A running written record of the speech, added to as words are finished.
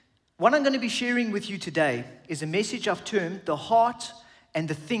what I'm going to be sharing with you today is a message I've termed The Heart and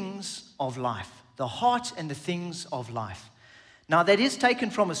the Things of Life. The heart and the things of life. Now, that is taken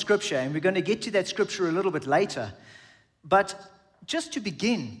from a scripture, and we're going to get to that scripture a little bit later. But just to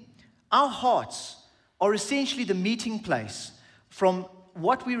begin, our hearts are essentially the meeting place from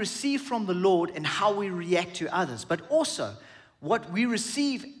what we receive from the Lord and how we react to others, but also what we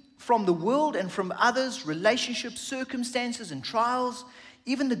receive from the world and from others, relationships, circumstances, and trials,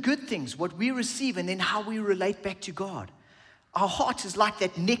 even the good things, what we receive, and then how we relate back to God. Our heart is like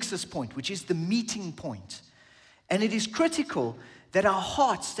that nexus point, which is the meeting point. And it is critical that our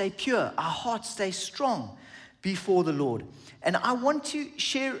hearts stay pure, our hearts stay strong before the Lord. And I want to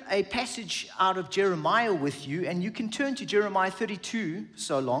share a passage out of Jeremiah with you, and you can turn to Jeremiah 32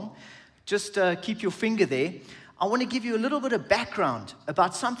 so long. Just keep your finger there. I want to give you a little bit of background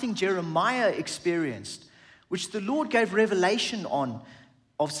about something Jeremiah experienced, which the Lord gave revelation on,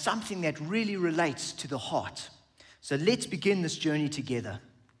 of something that really relates to the heart. So let's begin this journey together.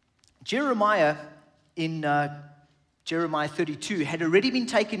 Jeremiah, in Jeremiah 32, had already been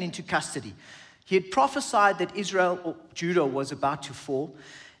taken into custody. He had prophesied that Israel, or Judah, was about to fall,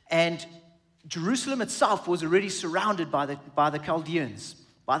 and Jerusalem itself was already surrounded by the Chaldeans,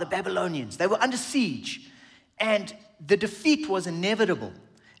 by the Babylonians. They were under siege, and the defeat was inevitable.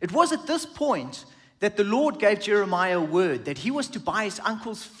 It was at this point that the Lord gave Jeremiah a word that he was to buy his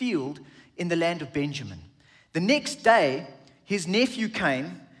uncle's field in the land of Benjamin. The next day, his nephew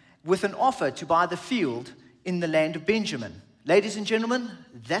came with an offer to buy the field in the land of Benjamin. Ladies and gentlemen,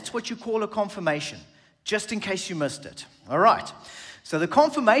 that's what you call a confirmation, just in case you missed it. All right. So the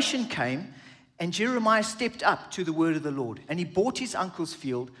confirmation came, and Jeremiah stepped up to the word of the Lord, and he bought his uncle's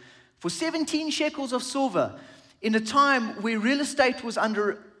field for 17 shekels of silver in a time where real estate was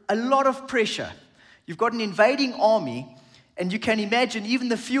under a lot of pressure. You've got an invading army, and you can imagine even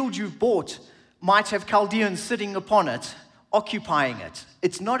the field you've bought might have Chaldeans sitting upon it, occupying it.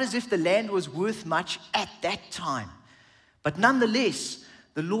 It's not as if the land was worth much at that time. But nonetheless,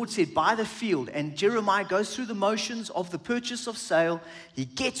 the Lord said, buy the field. And Jeremiah goes through the motions of the purchase of sale. He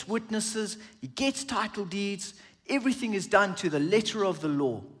gets witnesses. He gets title deeds. Everything is done to the letter of the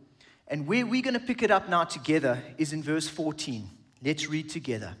law. And where we're going to pick it up now together is in verse 14. Let's read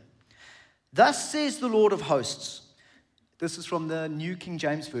together. Thus says the Lord of hosts. This is from the New King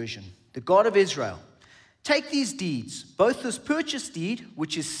James Version. The God of Israel, take these deeds, both this purchase deed,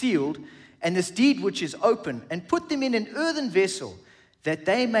 which is sealed, and this deed which is open, and put them in an earthen vessel, that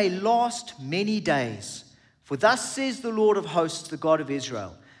they may last many days. For thus says the Lord of hosts, the God of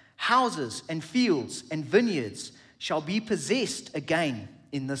Israel, houses and fields and vineyards shall be possessed again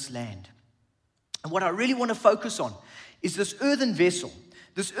in this land. And what I really want to focus on is this earthen vessel.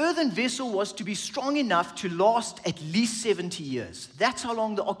 This earthen vessel was to be strong enough to last at least 70 years. That's how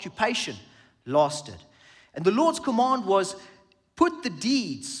long the occupation lasted. And the Lord's command was, put the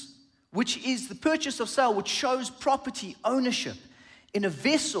deeds, which is the purchase of sale, which shows property ownership, in a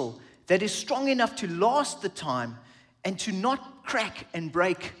vessel that is strong enough to last the time and to not crack and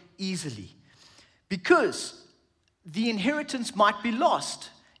break easily. Because the inheritance might be lost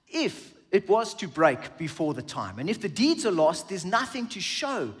if it was to break before the time. And if the deeds are lost, there's nothing to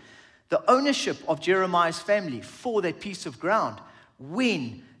show the ownership of Jeremiah's family for that piece of ground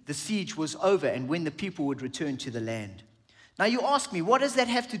when the siege was over and when the people would return to the land. Now you ask me, what does that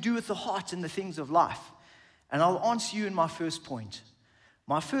have to do with the heart and the things of life? And I'll answer you in my first point.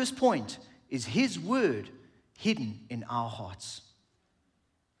 My first point is His word hidden in our hearts.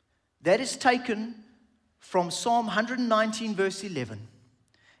 That is taken from Psalm 119 verse 11.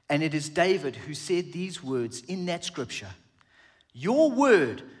 And it is David who said these words in that scripture. Your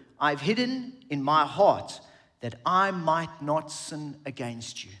word I've hidden in my heart that I might not sin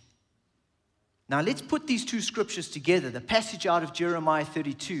against you. Now let's put these two scriptures together, the passage out of Jeremiah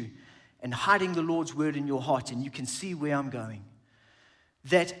 32 and hiding the Lord's word in your heart, and you can see where I'm going.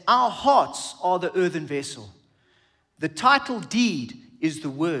 That our hearts are the earthen vessel. The title deed is the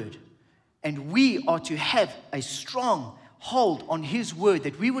word, and we are to have a strong hold on His word,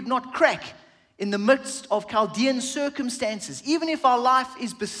 that we would not crack in the midst of Chaldean circumstances. Even if our life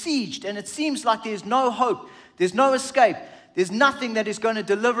is besieged and it seems like there's no hope, there's no escape, there's nothing that is going to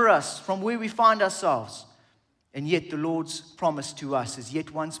deliver us from where we find ourselves. And yet the Lord's promise to us is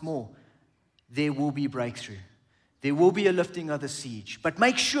yet once more, there will be breakthrough. There will be a lifting of the siege. But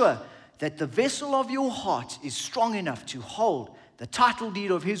make sure that the vessel of your heart is strong enough to hold the title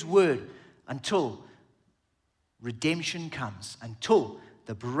deed of His word until redemption comes, until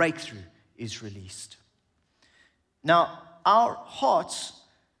the breakthrough is released. Now, our hearts,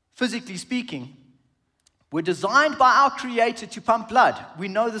 physically speaking, We're designed by our Creator to pump blood. We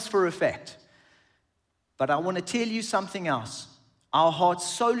know this for a fact. But I want to tell you something else. Our hearts,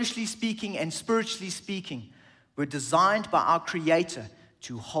 soulishly speaking and spiritually speaking, were designed by our Creator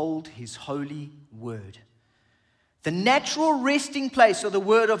to hold His holy word. The natural resting place of the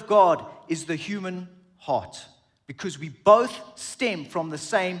Word of God is the human heart, because we both stem from the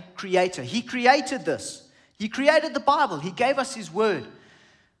same Creator. He created this. He created the Bible. He gave us His Word.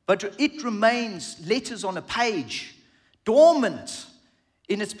 But it remains letters on a page, dormant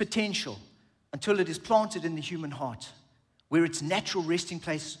in its potential, until it is planted in the human heart, where its natural resting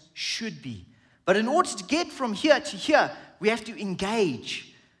place should be. But in order to get from here to here, we have to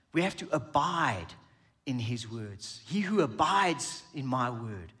engage. We have to abide in His words. He who abides in my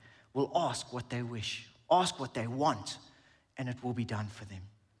word will ask what they wish, ask what they want, and it will be done for them.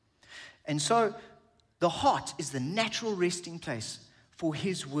 And so the heart is the natural resting place for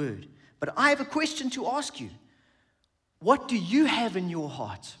His word. But I have a question to ask you. What do you have in your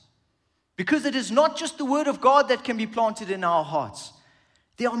heart? Because it is not just the word of God that can be planted in our hearts.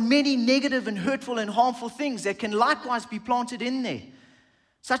 There are many negative and hurtful and harmful things that can likewise be planted in there,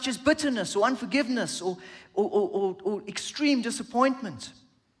 such as bitterness or unforgiveness or extreme disappointment.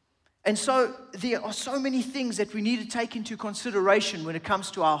 And so there are so many things that we need to take into consideration when it comes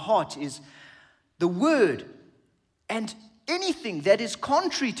to our heart. Is the word and anything that is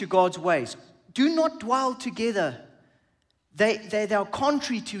contrary to God's ways do not dwell together. They are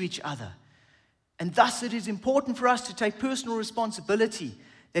contrary to each other. And thus it is important for us to take personal responsibility,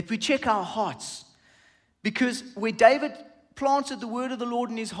 that we check our hearts. Because where David planted the word of the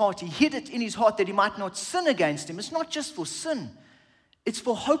Lord in his heart, he hid it in his heart that he might not sin against Him. It's not just for sin. It's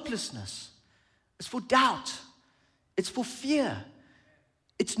for hopelessness. It's for doubt. It's for fear.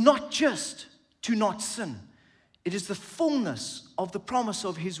 It's not just to not sin. It is the fullness of the promise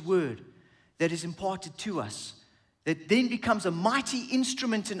of His word that is imparted to us, that then becomes a mighty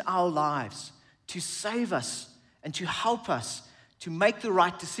instrument in our lives to save us and to help us to make the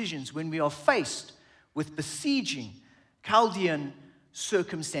right decisions when we are faced with besieging Chaldean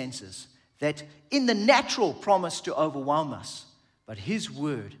circumstances that in the natural promise to overwhelm us, but His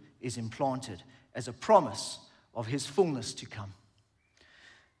word is implanted as a promise of His fullness to come.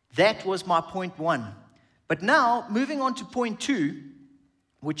 That was my point 1. But now, moving on to point 2,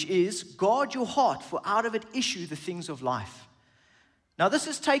 which is, guard your heart, for out of it issue the things of life. Now, this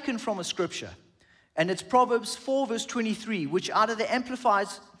is taken from a scripture, and it's Proverbs 4, verse 23, which out of the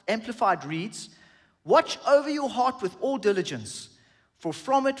Amplified reads, watch over your heart with all diligence, for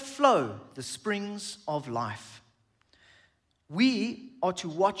from it flow the springs of life. We are to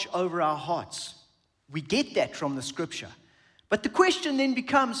watch over our hearts. We get that from the scripture. But the question then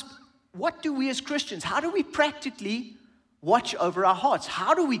becomes, what do we as Christians, how do we practically watch over our hearts?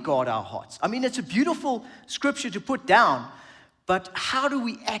 How do we guard our hearts? I mean, it's a beautiful scripture to put down, but how do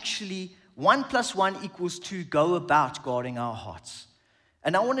we actually, 1 + 1 = 2, go about guarding our hearts?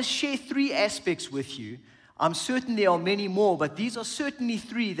 And I want to share 3 aspects with you. I'm certain there are many more, but these are certainly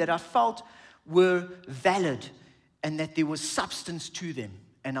 3 that I felt were valid and that there was substance to them.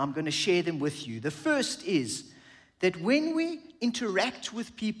 And I'm going to share them with you. The first is that when we interact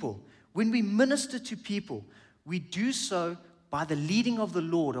with people, when we minister to people, we do so by the leading of the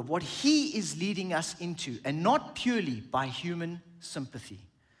Lord, of what He is leading us into, and not purely by human sympathy.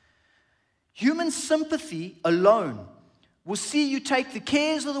 Human sympathy alone will see you take the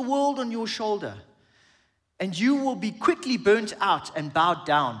cares of the world on your shoulder, and you will be quickly burnt out and bowed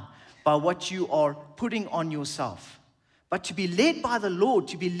down by what you are putting on yourself. But to be led by the Lord,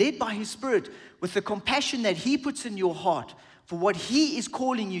 to be led by His Spirit, with the compassion that He puts in your heart for what He is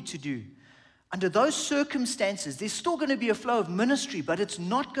calling you to do, under those circumstances, there's still going to be a flow of ministry, but it's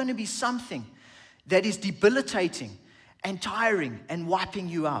not going to be something that is debilitating and tiring and wiping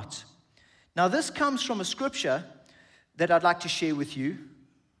you out. Now, this comes from a scripture that I'd like to share with you.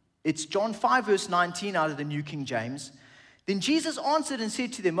 It's John 5, verse 19 out of the New King James. Then Jesus answered and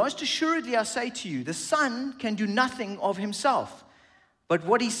said to them, most assuredly I say to you, the Son can do nothing of Himself, but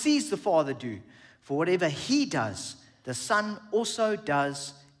what He sees the Father do. For whatever He does, the Son also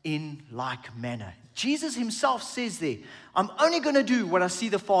does in like manner. Jesus Himself says there, I'm only going to do what I see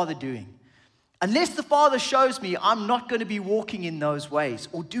the Father doing. Unless the Father shows me, I'm not going to be walking in those ways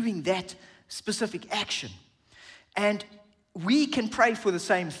or doing that specific action. And we can pray for the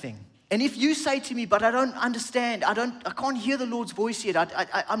same thing. And if you say to me, but I don't understand, I can't hear the Lord's voice yet,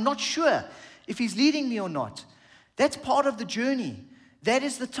 I'm not sure if He's leading me or not. That's part of the journey. That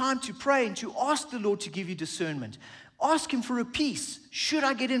is the time to pray and to ask the Lord to give you discernment. Ask Him for a peace. Should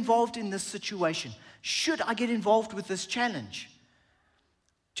I get involved in this situation? Should I get involved with this challenge?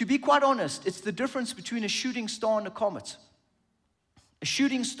 To be quite honest, it's the difference between a shooting star and a comet. A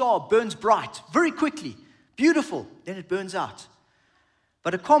shooting star burns bright, very quickly, beautiful, then it burns out.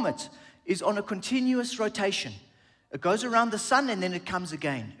 But a comet is on a continuous rotation. It goes around the sun and then it comes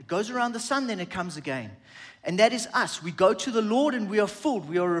again. It goes around the sun, then it comes again. And that is us. We go to the Lord and we are filled,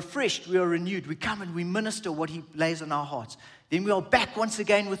 we are refreshed, we are renewed. We come and we minister what He lays on our hearts. Then we are back once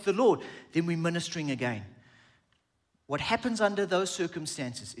again with the Lord. Then we're ministering again. What happens under those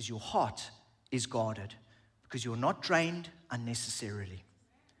circumstances is your heart is guarded because you're not drained unnecessarily.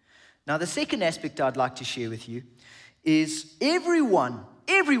 Now, the second aspect I'd like to share with you is everyone,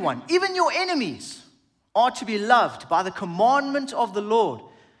 even your enemies, are to be loved by the commandment of the Lord,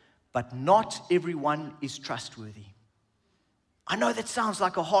 but not everyone is trustworthy. I know that sounds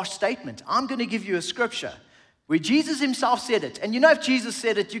like a harsh statement. I'm going to give you a scripture where Jesus Himself said it. And you know, if Jesus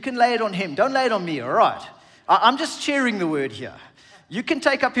said it, you can lay it on Him. Don't lay it on me, all right? I'm just sharing the word here. You can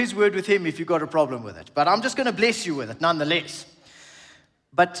take up His word with Him if you've got a problem with it. But I'm just going to bless you with it nonetheless.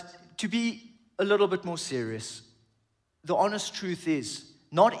 But to be a little bit more serious, the honest truth is,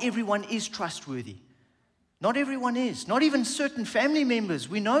 not everyone is trustworthy. Not everyone is. Not even certain family members.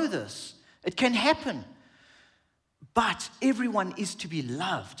 We know this. It can happen. But everyone is to be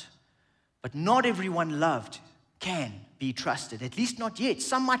loved. But not everyone loved can be trusted. At least not yet.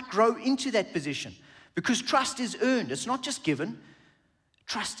 Some might grow into that position. Because trust is earned. It's not just given.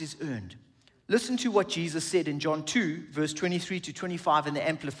 Trust is earned. Listen to what Jesus said in John 2, verse 23 to 25 in the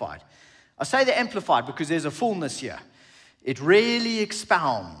Amplified. I say the Amplified because there's a fullness here. It really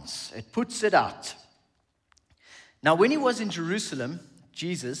expounds. It puts it out. Now, when He was in Jerusalem,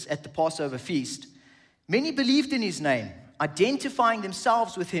 Jesus, at the Passover feast, many believed in His name, identifying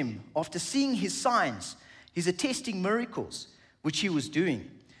themselves with Him after seeing His signs, His attesting miracles, which He was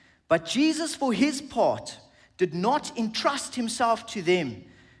doing. But Jesus, for His part, did not entrust Himself to them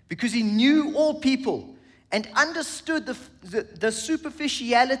because He knew all people and understood the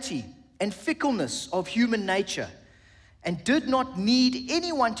superficiality and fickleness of human nature and did not need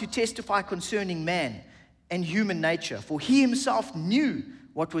anyone to testify concerning man and human nature, for He Himself knew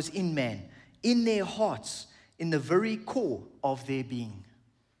what was in man, in their hearts, in the very core of their being.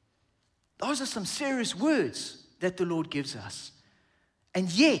 Those are some serious words that the Lord gives us. And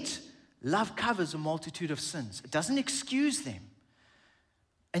yet, love covers a multitude of sins. It doesn't excuse them.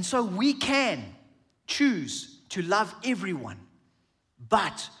 And so we can choose to love everyone,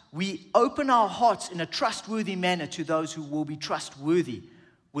 but we open our hearts in a trustworthy manner to those who will be trustworthy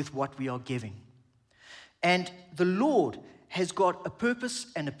with what we are giving. And the Lord has got a purpose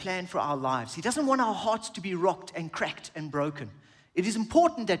and a plan for our lives. He doesn't want our hearts to be rocked and cracked and broken. It is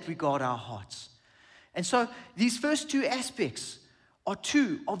important that we guard our hearts. And so these first two aspects are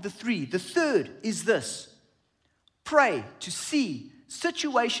two of the three. The third is this: pray to see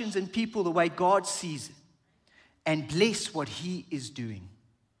situations and people the way God sees it and bless what He is doing.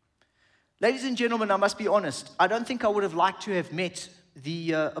 Ladies and gentlemen, I must be honest. I don't think I would have liked to have met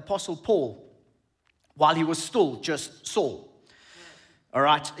the Apostle Paul while he was still just Saul. All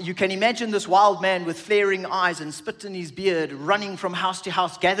right, you can imagine this wild man with flaring eyes and spit in his beard, running from house to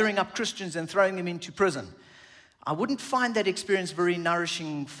house, gathering up Christians and throwing them into prison. I wouldn't find that experience very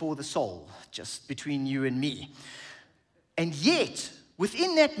nourishing for the soul, just between you and me. And yet,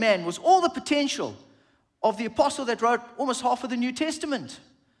 within that man was all the potential of the apostle that wrote almost half of the New Testament.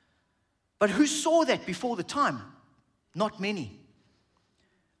 But who saw that before the time? Not many.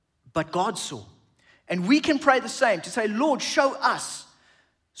 But God saw. And we can pray the same, to say, Lord, show us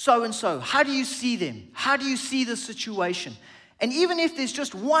so and so. How do you see them? How do you see the situation? And even if there's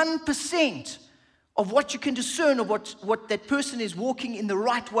just 1% of what you can discern of what that person is walking in the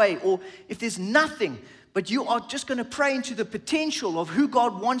right way, or if there's nothing, but you are just going to pray into the potential of who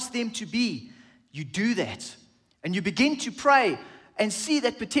God wants them to be, you do that. And you begin to pray and see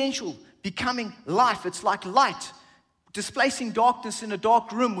that potential becoming life. It's like light displacing darkness in a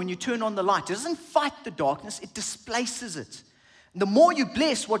dark room when you turn on the light. It doesn't fight the darkness, it displaces it. And the more you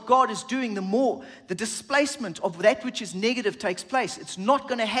bless what God is doing, the more the displacement of that which is negative takes place. It's not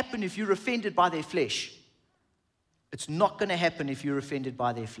going to happen if you're offended by their flesh. It's not going to happen if you're offended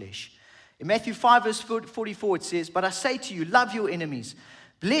by their flesh. In Matthew 5 verse 44 it says, "But I say to you, love your enemies,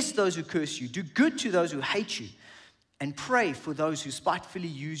 bless those who curse you, do good to those who hate you, and pray for those who spitefully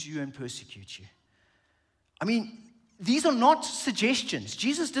use you and persecute you." I mean, these are not suggestions.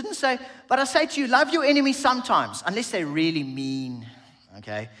 Jesus didn't say, "But I say to you, love your enemies sometimes," unless they're really mean,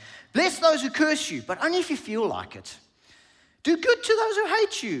 okay? "Bless those who curse you, but only if you feel like it. Do good to those who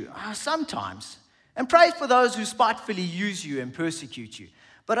hate you, sometimes. And pray for those who spitefully use you and persecute you,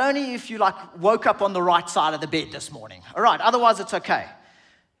 but only if you woke up on the right side of the bed this morning. All right, otherwise it's okay."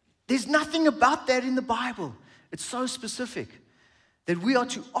 There's nothing about that in the Bible. It's so specific that we are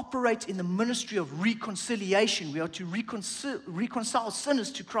to operate in the ministry of reconciliation. We are to reconcile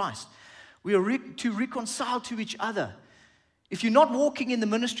sinners to Christ. We are to reconcile to each other. If you're not walking in the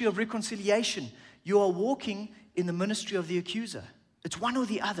ministry of reconciliation, you are walking in the ministry of the accuser. It's one or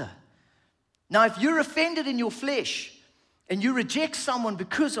the other. Now, if you're offended in your flesh and you reject someone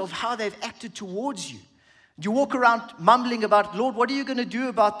because of how they've acted towards you, you walk around mumbling about, Lord, what are you going to do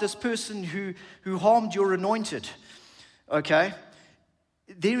about this person who harmed your anointed? Okay?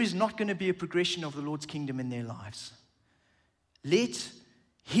 There is not going to be a progression of the Lord's kingdom in their lives. Let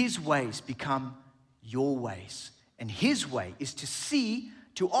His ways become your ways. And His way is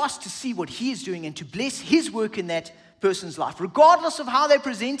to ask to see what He is doing and to bless His work in that person's life, regardless of how they're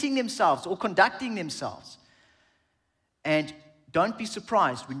presenting themselves or conducting themselves. And don't be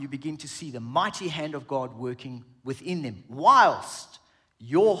surprised when you begin to see the mighty hand of God working within them, whilst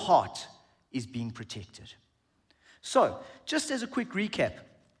your heart is being protected. So, just as a quick recap,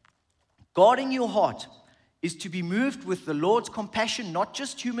 guarding your heart is to be moved with the Lord's compassion, not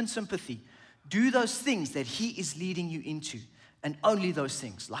just human sympathy. Do those things that He is leading you into, and only those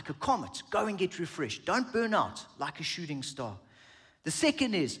things. Like a comet, go and get refreshed. Don't burn out like a shooting star. The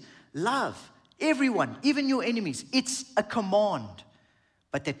second is love everyone, even your enemies. It's a command,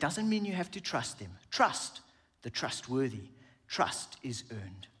 but that doesn't mean you have to trust them. Trust the trustworthy. Trust is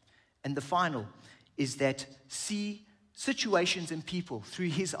earned. And the final is that see situations and people through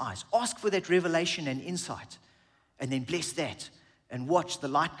His eyes. Ask for that revelation and insight, and then bless that. And watch the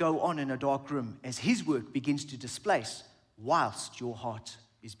light go on in a dark room as His work begins to displace whilst your heart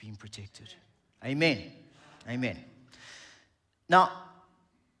is being protected. Amen. Amen. Now,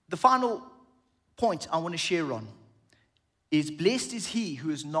 the final point I want to share on is blessed is he who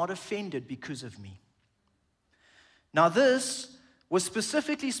is not offended because of me. Now, this was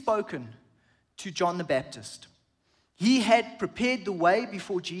specifically spoken to John the Baptist. He had prepared the way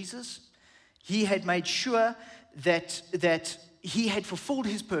before Jesus. He had made sure that he had fulfilled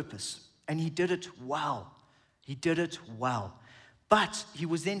his purpose, and he did it well. He did it well. But he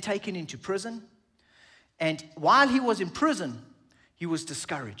was then taken into prison, and while he was in prison, he was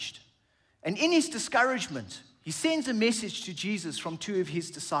discouraged. And in his discouragement, he sends a message to Jesus from two of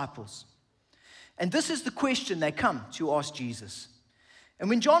his disciples. And this is the question they come to ask Jesus. And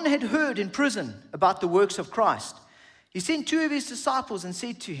when John had heard in prison about the works of Christ, he sent two of his disciples and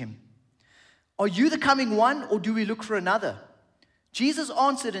said to him, "Are you the coming one, or do we look for another?" Jesus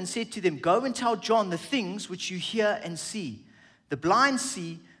answered and said to them, "Go and tell John the things which you hear and see. The blind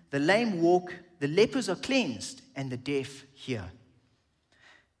see, the lame walk, the lepers are cleansed, and the deaf hear.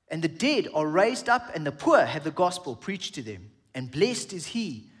 And the dead are raised up, and the poor have the gospel preached to them. And blessed is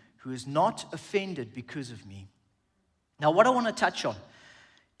he who is not offended because of me." Now, what I want to touch on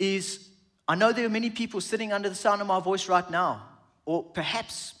is, I know there are many people sitting under the sound of my voice right now, or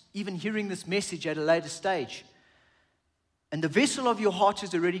perhaps even hearing this message at a later stage, and the vessel of your heart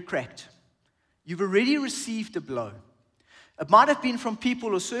is already cracked. You've already received a blow. It might have been from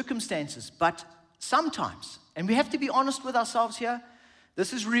people or circumstances, but sometimes, and we have to be honest with ourselves here,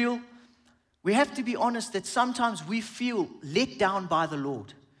 this is real. We have to be honest that sometimes we feel let down by the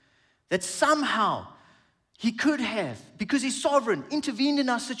Lord. That somehow He could have, because He's sovereign, intervened in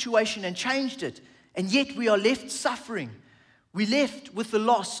our situation and changed it. And yet we are left suffering. We're left with the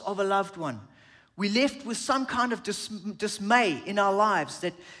loss of a loved one. We're left with some kind of dismay in our lives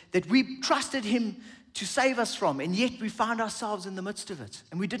that we trusted Him to save us from. And yet we found ourselves in the midst of it.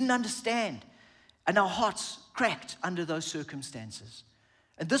 And we didn't understand. And our hearts cracked under those circumstances.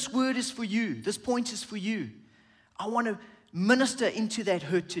 And this word is for you. This point is for you. I want to minister into that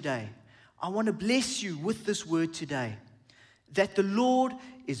hurt today. I want to bless you with this word today. That the Lord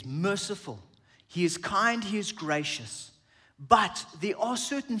is merciful. He is kind. He is gracious. But there are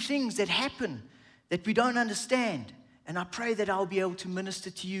certain things that happen that we don't understand. And I pray that I'll be able to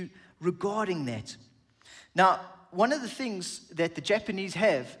minister to you regarding that. Now, one of the things that the Japanese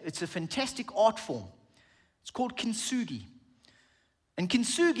have, it's a fantastic art form. It's called kintsugi. And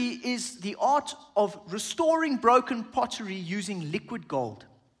kintsugi is the art of restoring broken pottery using liquid gold.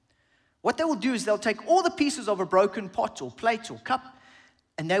 What they will do is they'll take all the pieces of a broken pot or plate or cup,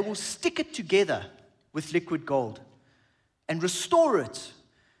 and they will stick it together with liquid gold and restore it.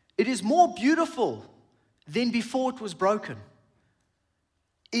 It is more beautiful than before it was broken.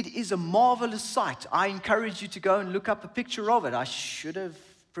 It is a marvelous sight. I encourage you to go and look up a picture of it. I should have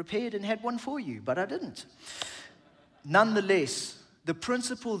prepared and had one for you, but I didn't. Nonetheless, the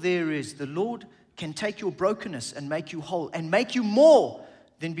principle there is the Lord can take your brokenness and make you whole and make you more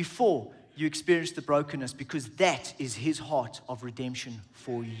than before you experience the brokenness, because that is his heart of redemption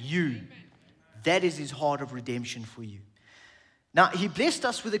for you. That is his heart of redemption for you. Now, he blessed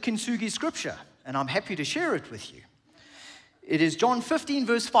us with a kintsugi scripture, and I'm happy to share it with you. It is John 15,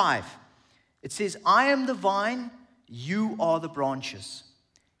 verse 5. It says, I am the vine, you are the branches.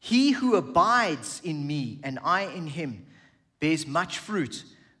 He who abides in me and I in him bears much fruit,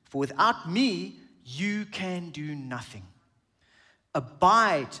 for without me you can do nothing.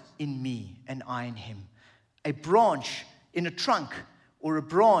 Abide in me and I in him. A branch in a trunk or a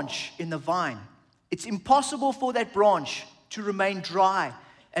branch in the vine. It's impossible for that branch to remain dry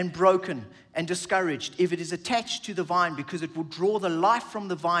and broken and discouraged if it is attached to the vine, because it will draw the life from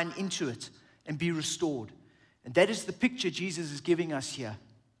the vine into it and be restored. And that is the picture Jesus is giving us here.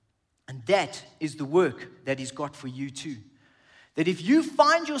 And that is the work that he's got for you too. That if you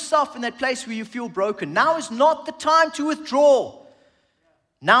find yourself in that place where you feel broken, now is not the time to withdraw.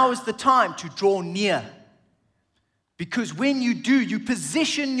 Now is the time to draw near. Because when you do, you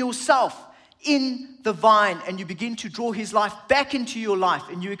position yourself in the vine and you begin to draw his life back into your life,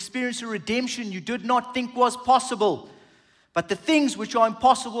 and you experience a redemption you did not think was possible. But the things which are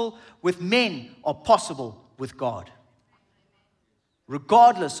impossible with men are possible with God.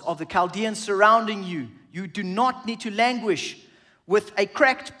 Regardless of the Chaldeans surrounding you, you do not need to languish with a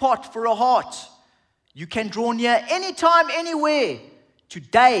cracked pot for a heart. You can draw near anytime, anywhere.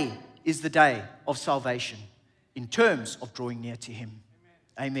 Today is the day of salvation in terms of drawing near to him.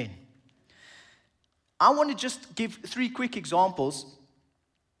 Amen. I want to just give 3 quick examples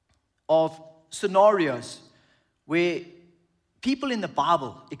of scenarios where people in the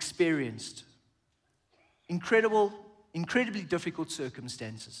Bible experienced incredibly difficult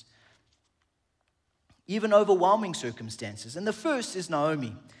circumstances, even overwhelming circumstances. And the first is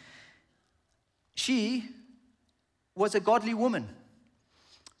Naomi. She was a godly woman.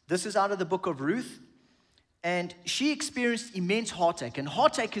 This is out of the book of Ruth. And she experienced immense heartache. And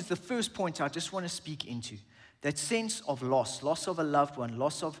heartache is the first point I just want to speak into. That sense of loss of a loved one,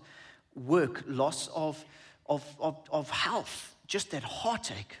 loss of work, loss of health. Just that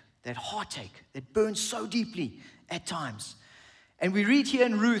heartache that burns so deeply at times. And we read here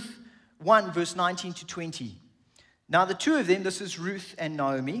in Ruth 1, verse 19 to 20. Now the two of them, this is Ruth and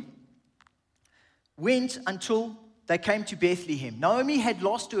Naomi, went until they came to Bethlehem. Naomi had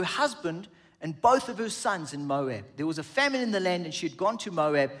lost her husband and both of her sons in Moab. There was a famine in the land, and she had gone to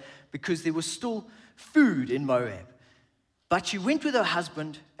Moab because there was still food in Moab. But she went with her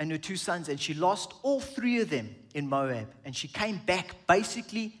husband and her 2 sons, and she lost all 3 of them in Moab. And she came back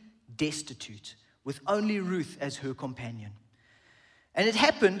basically destitute, with only Ruth as her companion. And it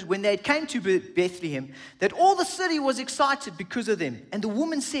happened when they came to Bethlehem that all the city was excited because of them. And the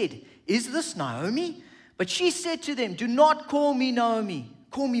woman said, "Is this Naomi?" But she said to them, "Do not call me Naomi,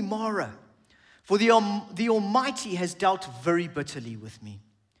 call me Mara. For the Almighty has dealt very bitterly with me.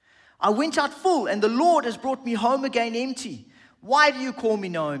 I went out full, and the Lord has brought me home again empty. Why do you call me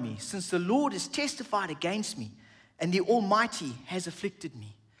Naomi, since the Lord has testified against me, and the Almighty has afflicted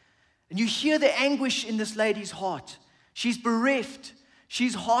me?" And you hear the anguish in this lady's heart. She's bereft.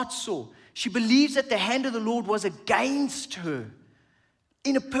 She's heartsore. She believes that the hand of the Lord was against her.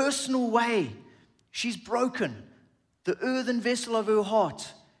 In a personal way, she's broken. The earthen vessel of her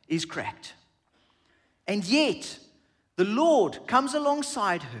heart is cracked. And yet, the Lord comes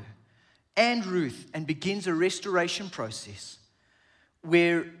alongside her and Ruth and begins a restoration process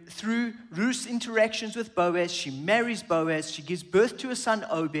where through Ruth's interactions with Boaz, she marries Boaz, she gives birth to a son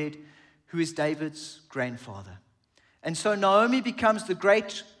Obed, who is David's grandfather. And so Naomi becomes the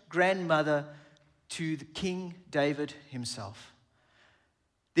great-grandmother to the King David himself.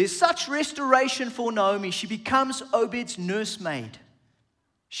 There's such restoration for Naomi. She becomes Obed's nursemaid.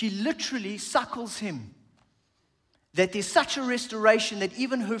 She literally suckles him. That there's such a restoration that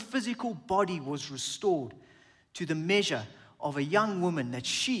even her physical body was restored to the measure of a young woman, that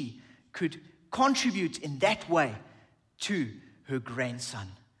she could contribute in that way to her grandson.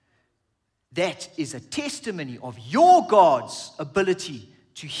 That is a testimony of your God's ability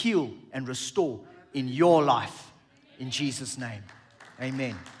to heal and restore in your life. In Jesus' name.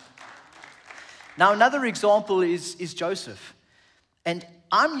 Amen. Now, another example is Joseph. And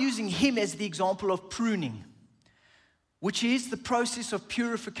I'm using him as the example of pruning, which is the process of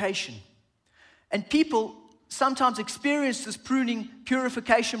purification. And people sometimes experience this pruning,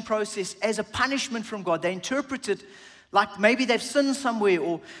 purification process as a punishment from God. They interpret it like maybe they've sinned somewhere,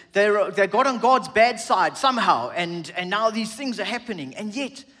 or they got on God's bad side somehow, and now these things are happening. And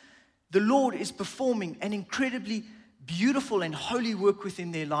yet, the Lord is performing an incredibly beautiful and holy work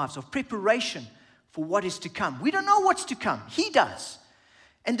within their lives of preparation for what is to come. We don't know what's to come. He does.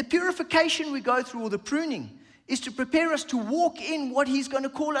 And the purification we go through, or the pruning, is to prepare us to walk in what He's going to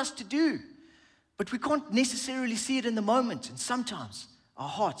call us to do. But we can't necessarily see it in the moment, and sometimes our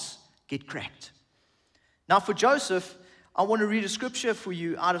hearts get cracked. Now for Joseph, I want to read a scripture for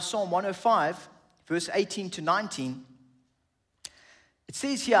you out of Psalm 105, verse 18 to 19. It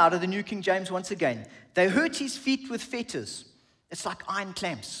says here out of the New King James once again, they hurt his feet with fetters. It's like iron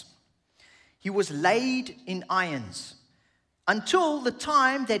clamps. He was laid in irons until the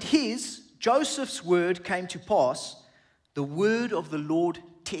time that Joseph's word came to pass. The word of the Lord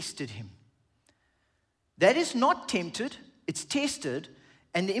tested him. That is not tempted, it's tested.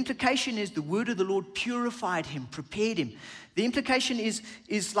 And the implication is the word of the Lord purified him, prepared him. The implication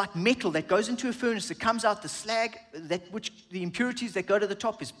is like metal that goes into a furnace, that comes out, the slag, which the impurities that go to the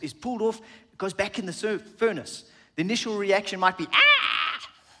top is pulled off, it goes back in the furnace. The initial reaction might be, ah!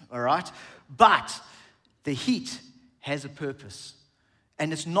 All right? But the heat has a purpose.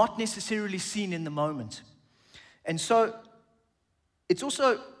 And it's not necessarily seen in the moment. And so it's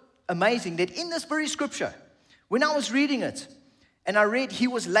also amazing that in this very scripture, when I was reading it, and I read, he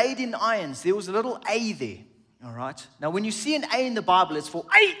was laid in irons. There was a little A there, all right? Now, when you see an A in the Bible, it's for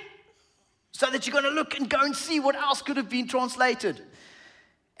A, so that you're going to look and go and see what else could have been translated.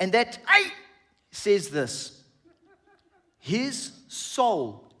 And that A says this: his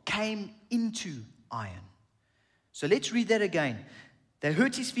soul came into iron. So let's read that again. They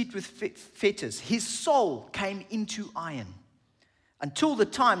hurt his feet with fetters. His soul came into iron until the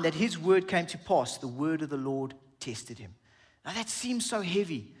time that his word came to pass. The word of the Lord tested him. Now that seems so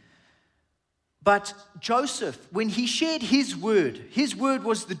heavy. But Joseph, when he shared his word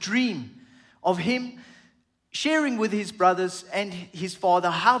was the dream of him sharing with his brothers and his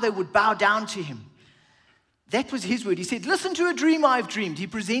father how they would bow down to him. That was his word. He said, listen to a dream I've dreamed. He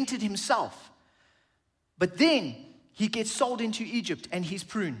presented himself. But then he gets sold into Egypt and he's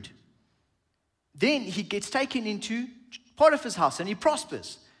pruned. Then he gets taken into Potiphar's house and he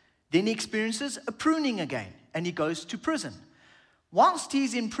prospers. Then he experiences a pruning again and he goes to prison. Whilst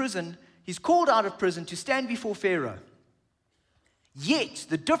he's in prison, he's called out of prison to stand before Pharaoh. Yet,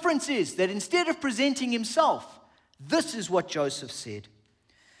 the difference is that instead of presenting himself, this is what Joseph said.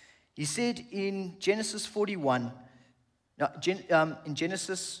 He said in Genesis 41, in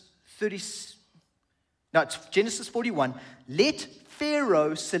Genesis 30, no, it's Genesis 41, let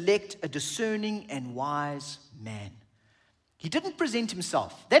Pharaoh select a discerning and wise man. He didn't present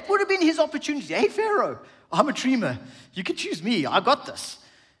himself. That would have been his opportunity. Hey, Pharaoh, I'm a dreamer. You can choose me. I got this.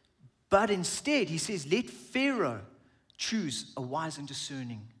 But instead, he says, let Pharaoh choose a wise and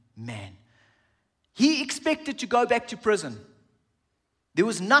discerning man. He expected to go back to prison. There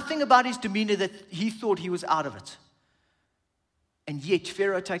was nothing about his demeanor that he thought he was out of it. And yet,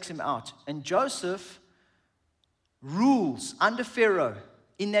 Pharaoh takes him out. And Joseph rules under Pharaoh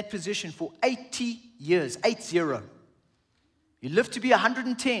in that position for 80 years, 80. He lived to be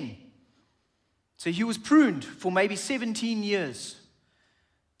 110. So he was pruned for maybe 17 years.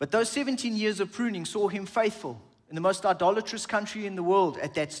 But those 17 years of pruning saw him faithful in the most idolatrous country in the world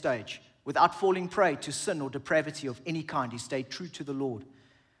at that stage, without falling prey to sin or depravity of any kind. He stayed true to the Lord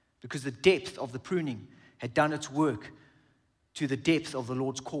because the depth of the pruning had done its work to the depth of the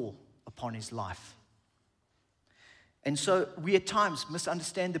Lord's call upon his life. And so we at times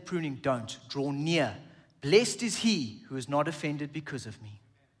misunderstand the pruning. Don't. Draw near. Blessed is he who is not offended because of me.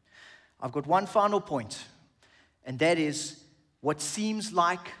 I've got one final point, and that is what seems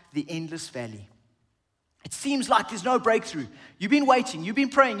like the endless valley. It seems like there's no breakthrough. You've been waiting, you've been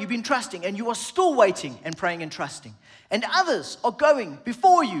praying, you've been trusting, and you are still waiting and praying and trusting. And others are going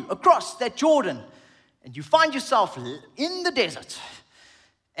before you across that Jordan, and you find yourself in the desert,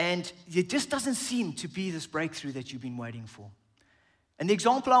 and it just doesn't seem to be this breakthrough that you've been waiting for. And the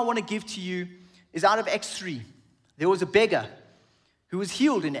example I want to give to you is out of Acts 3. There was a beggar who was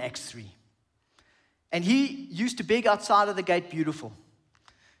healed in Acts 3. And he used to beg outside of the gate beautiful.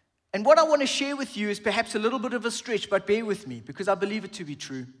 And what I want to share with you is perhaps a little bit of a stretch, but bear with me because I believe it to be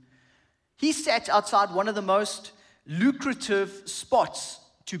true. He sat outside one of the most lucrative spots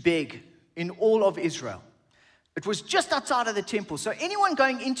to beg in all of Israel. It was just outside of the temple. So anyone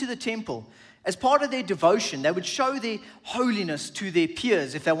going into the temple, as part of their devotion, they would show their holiness to their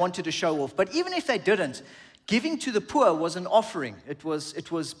peers if they wanted to show off. But even if they didn't, giving to the poor was an offering. It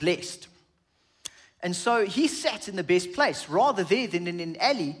was blessed. And so he sat in the best place, rather there than in an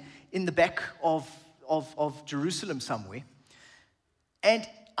alley in the back of Jerusalem somewhere. And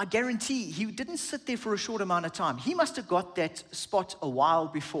I guarantee he didn't sit there for a short amount of time. He must have got that spot a while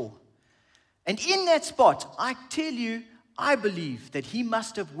before. And in that spot, I tell you, I believe that he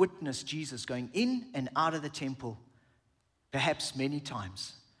must have witnessed Jesus going in and out of the temple perhaps many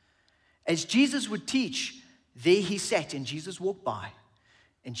times. As Jesus would teach, there he sat, and Jesus walked by,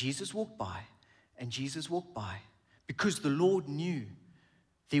 and Jesus walked by, and Jesus walked by, because the Lord knew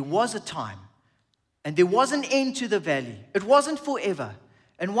there was a time, and there was an end to the valley. It wasn't forever.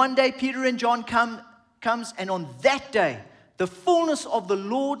 And one day Peter and John comes, and on that day, the fullness of the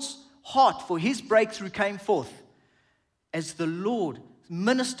Lord's heart for his breakthrough came forth as the Lord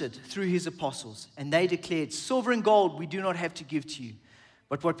ministered through his apostles, and they declared, silver and gold we do not have to give to you,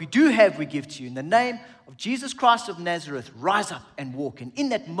 but what we do have we give to you. In the name of Jesus Christ of Nazareth, rise up and walk. And in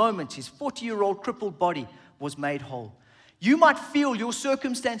that moment, his 40-year-old crippled body was made whole. You might feel your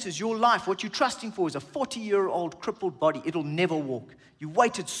circumstances, your life, what you're trusting for is a 40-year-old crippled body. It'll never walk. You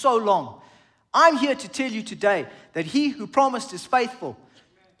waited so long. I'm here to tell you today that he who promised is faithful.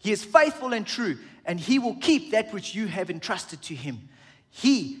 He is faithful and true, and he will keep that which you have entrusted to him.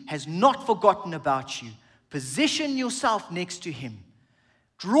 He has not forgotten about you. Position yourself next to him.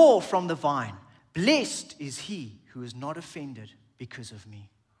 Draw from the vine. Blessed is he who is not offended because of me.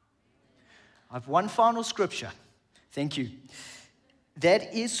 I have one final scripture. Thank you.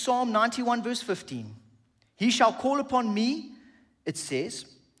 That is Psalm 91 verse 15. He shall call upon me, it says,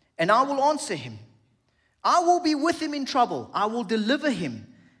 and I will answer him. I will be with him in trouble. I will deliver him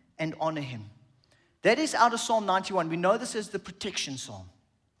and honor him. That is out of Psalm 91. We know this as the protection psalm.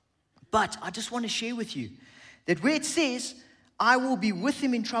 But I just want to share with you that where it says, I will be with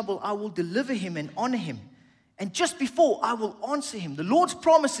him in trouble, I will deliver him and honor him. And just before, I will answer him. The Lord's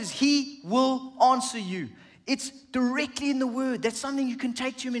promise is he will answer you. It's directly in the word. That's something you can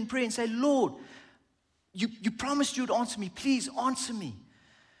take to him in prayer and say, Lord, you promised you would answer me. Please answer me.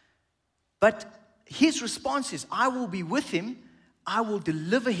 But his response is, I will be with him. I will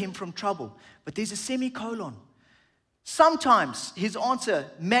deliver him from trouble. But there's a semicolon. Sometimes his answer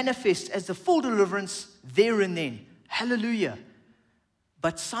manifests as the full deliverance there and then. Hallelujah.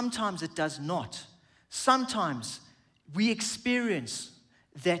 But sometimes it does not. Sometimes we experience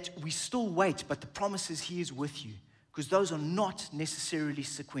that we still wait, but the promise is he is with you, because those are not necessarily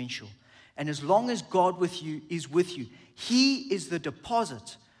sequential. And as long as God is with you, he is the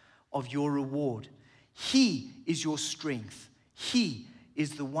deposit of your reward. He is your strength. He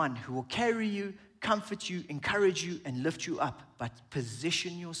is the one who will carry you, comfort you, encourage you, and lift you up. But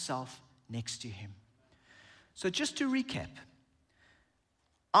position yourself next to him. So just to recap,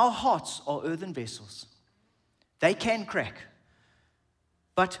 our hearts are earthen vessels. They can crack.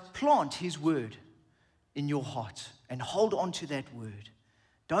 But plant his word in your heart and hold on to that word.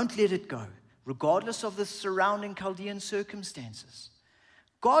 Don't let it go, regardless of the surrounding Chaldean circumstances.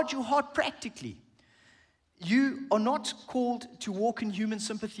 Guard your heart practically. You are not called to walk in human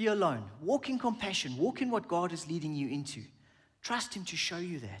sympathy alone. Walk in compassion. Walk in what God is leading you into. Trust him to show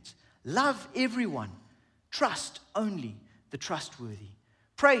you that. Love everyone. Trust only the trustworthy.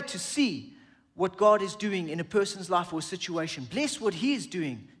 Pray to see what God is doing in a person's life or a situation. Bless what he is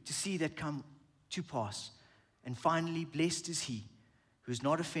doing to see that come to pass. And finally, blessed is he who is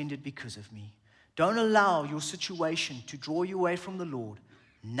not offended because of me. Don't allow your situation to draw you away from the Lord.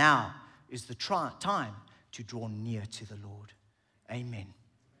 Now is the time to draw near to the Lord. Amen.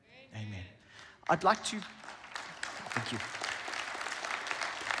 Amen. I'd like to, thank you.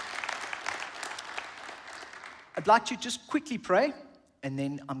 I'd like to just quickly pray, and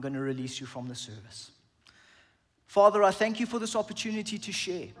then I'm going to release you from the service. Father, I thank you for this opportunity to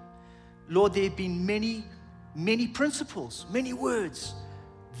share. Lord, there have been many principles, many words.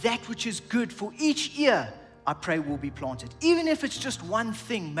 That which is good for each ear, I pray, will be planted. Even if it's just one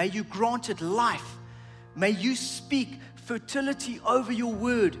thing, may you grant it life. May you speak fertility over your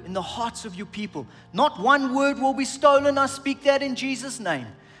word in the hearts of your people. Not one word will be stolen. I speak that in Jesus' name.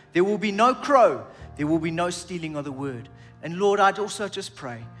 There will be no crow. There will be no stealing of the word. And Lord, I'd also just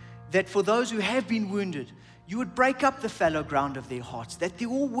pray that for those who have been wounded, you would break up the fallow ground of their hearts, that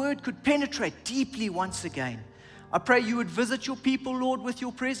your word could penetrate deeply once again. I pray you would visit your people, Lord, with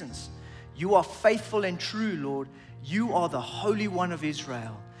your presence. You are faithful and true, Lord. You are the Holy One of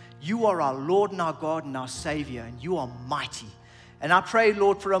Israel. You are our Lord and our God and our Savior, and you are mighty. And I pray,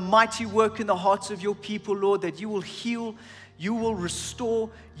 Lord, for a mighty work in the hearts of your people, Lord, that you will heal, you will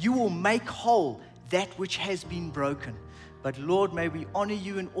restore, you will make whole that which has been broken. But Lord, may we honor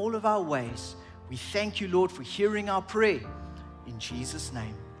you in all of our ways. We thank you, Lord, for hearing our prayer. In Jesus'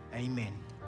 name, amen.